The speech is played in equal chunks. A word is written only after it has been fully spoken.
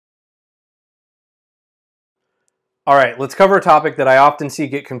All right, let's cover a topic that I often see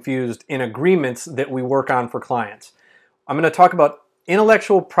get confused in agreements that we work on for clients. I'm going to talk about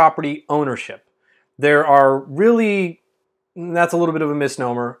intellectual property ownership. There are really, that's a little bit of a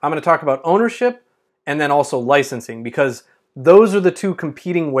misnomer. I'm going to talk about ownership and then also licensing, because those are the two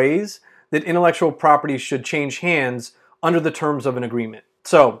competing ways that intellectual property should change hands under the terms of an agreement.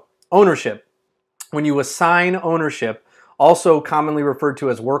 So, ownership. When you assign ownership, also commonly referred to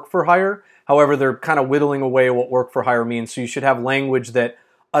as work for hire. However, they're kind of whittling away what work for hire means. So you should have language that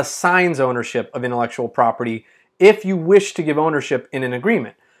assigns ownership of intellectual property if you wish to give ownership in an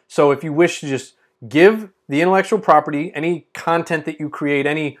agreement. So if you wish to just give the intellectual property, any content that you create,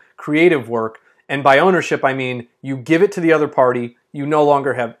 any creative work, and by ownership I mean you give it to the other party, you no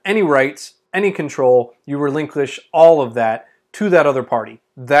longer have any rights, any control, you relinquish all of that to that other party.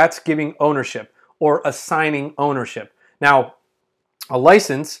 That's giving ownership or assigning ownership. Now, a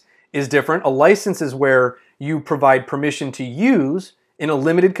license is different. A license is where you provide permission to use in a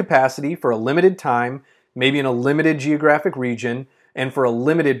limited capacity for a limited time, maybe in a limited geographic region, and for a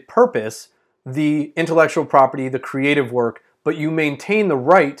limited purpose, the intellectual property, the creative work, but you maintain the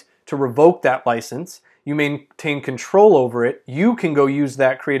right to revoke that license. You maintain control over it. You can go use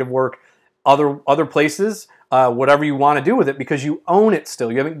that creative work other places, whatever you want to do with it, because you own it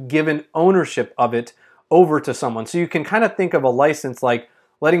still. You haven't given ownership of it over to someone. So you can kind of think of a license like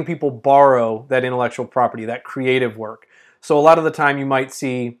letting people borrow that intellectual property, that creative work. So a lot of the time you might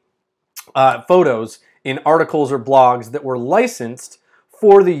see photos in articles or blogs that were licensed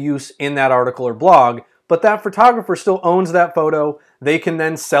for the use in that article or blog, but that photographer still owns that photo. They can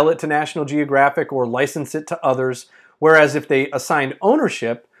then sell it to National Geographic or license it to others. Whereas if they assigned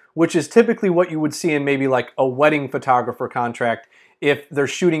ownership, which is typically what you would see in maybe like a wedding photographer contract, if they're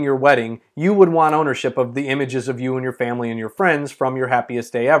shooting your wedding, you would want ownership of the images of you and your family and your friends from your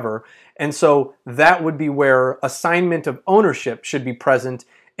happiest day ever. And so that would be where assignment of ownership should be present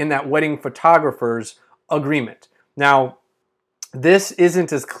in that wedding photographer's agreement. Now, this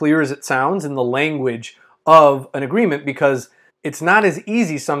isn't as clear as it sounds in the language of an agreement, because it's not as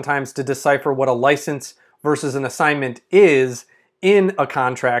easy sometimes to decipher what a license versus an assignment is in a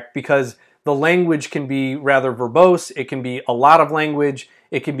contract, because the language can be rather verbose, it can be a lot of language,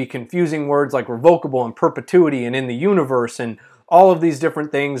 it can be confusing words like revocable and perpetuity and in the universe and all of these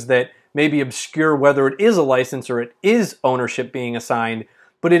different things that maybe obscure whether it is a license or it is ownership being assigned.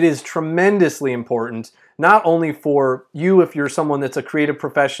 But it is tremendously important, not only for you if you're someone that's a creative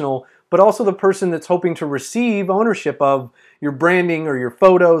professional, but also the person that's hoping to receive ownership of your branding or your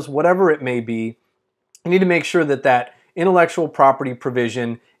photos, whatever it may be. You need to make sure that that intellectual property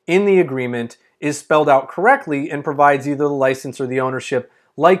provision in the agreement is spelled out correctly and provides either the license or the ownership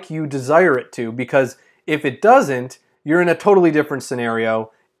like you desire it to, because if it doesn't, you're in a totally different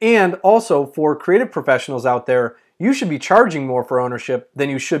scenario. And also for creative professionals out there, you should be charging more for ownership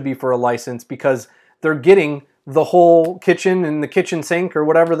than you should be for a license, because they're getting the whole kitchen and the kitchen sink or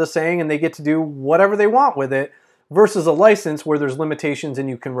whatever the saying, and they get to do whatever they want with it, versus a license where there's limitations and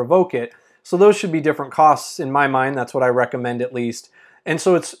you can revoke it. So those should be different costs in my mind. That's what I recommend at least. And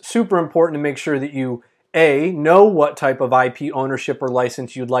so it's super important to make sure that you, A, know what type of IP ownership or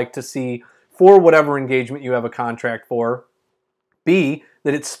license you'd like to see for whatever engagement you have a contract for. B,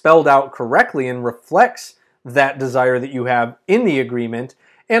 that it's spelled out correctly and reflects that desire that you have in the agreement.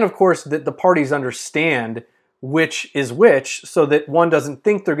 And of course, that the parties understand which is which, so that one doesn't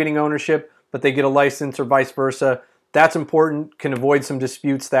think they're getting ownership, but they get a license or vice versa. That's important, can avoid some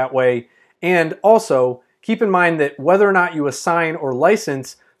disputes that way. And also, keep in mind that whether or not you assign or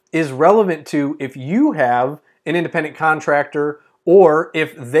license is relevant to if you have an independent contractor or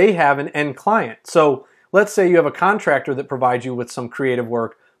if they have an end client. So let's say you have a contractor that provides you with some creative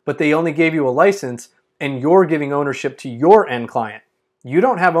work, but they only gave you a license and you're giving ownership to your end client. You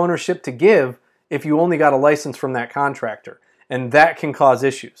don't have ownership to give if you only got a license from that contractor, and that can cause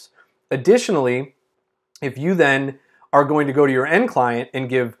issues. Additionally, if you then are going to go to your end client and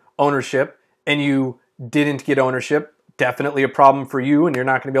give ownership and you didn't get ownership, definitely a problem for you, and you're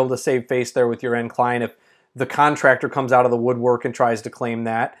not going to be able to save face there with your end client if the contractor comes out of the woodwork and tries to claim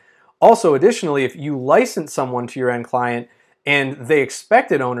that. Also, additionally, if you license someone to your end client and they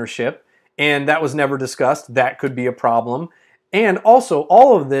expected ownership and that was never discussed, that could be a problem. And also,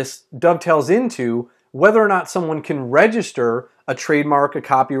 all of this dovetails into whether or not someone can register a trademark, a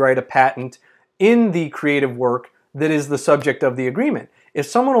copyright, a patent in the creative work that is the subject of the agreement. If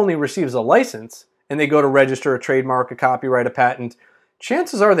someone only receives a license and they go to register a trademark, a copyright, a patent,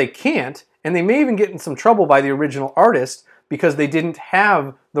 chances are they can't, and they may even get in some trouble by the original artist because they didn't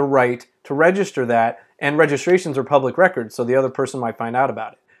have the right to register that, and registrations are public records, so the other person might find out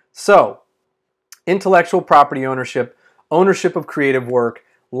about it. So, intellectual property ownership, ownership of creative work,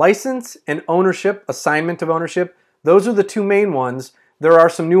 license and ownership, assignment of ownership. Those are the two main ones. There are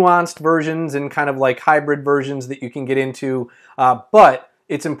some nuanced versions and kind of like hybrid versions that you can get into, but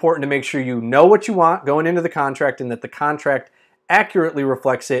it's important to make sure you know what you want going into the contract and that the contract accurately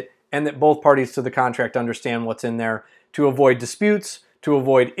reflects it and that both parties to the contract understand what's in there to avoid disputes, to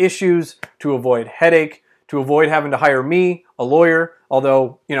avoid issues, to avoid headache, to avoid having to hire me, a lawyer.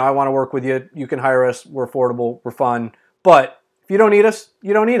 Although, I want to work with you. You can hire us. We're affordable. We're fun. But if you don't need us,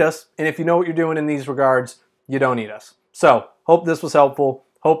 you don't need us. And if you know what you're doing in these regards, you don't need us. So, hope this was helpful.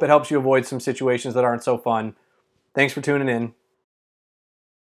 Hope it helps you avoid some situations that aren't so fun. Thanks for tuning in.